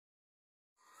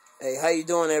Hey, how you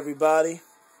doing, everybody?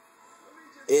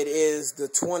 It is the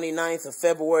 29th of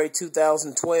February,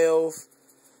 2012.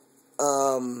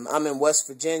 I'm in West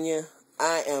Virginia.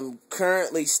 I am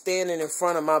currently standing in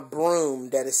front of my broom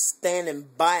that is standing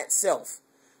by itself.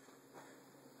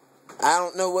 I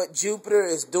don't know what Jupiter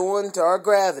is doing to our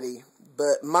gravity,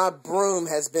 but my broom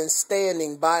has been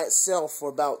standing by itself for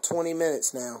about 20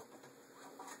 minutes now.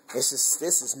 This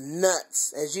is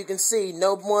nuts. As you can see,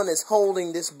 no one is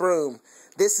holding this broom.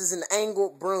 This is an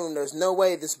angled broom. There's no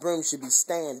way this broom should be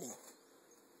standing.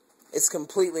 It's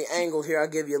completely angled here. I'll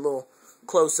give you a little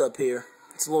close-up here.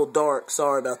 It's a little dark.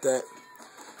 Sorry about that.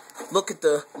 Look at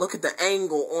the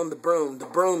angle on the broom. The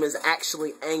broom is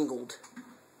actually angled.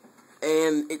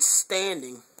 And it's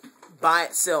standing by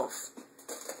itself.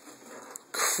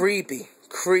 Creepy.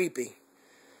 Creepy.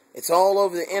 It's all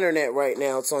over the internet right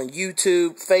now. It's on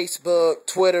YouTube, Facebook,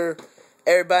 Twitter.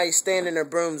 Everybody's standing their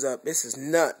brooms up. This is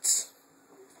nuts.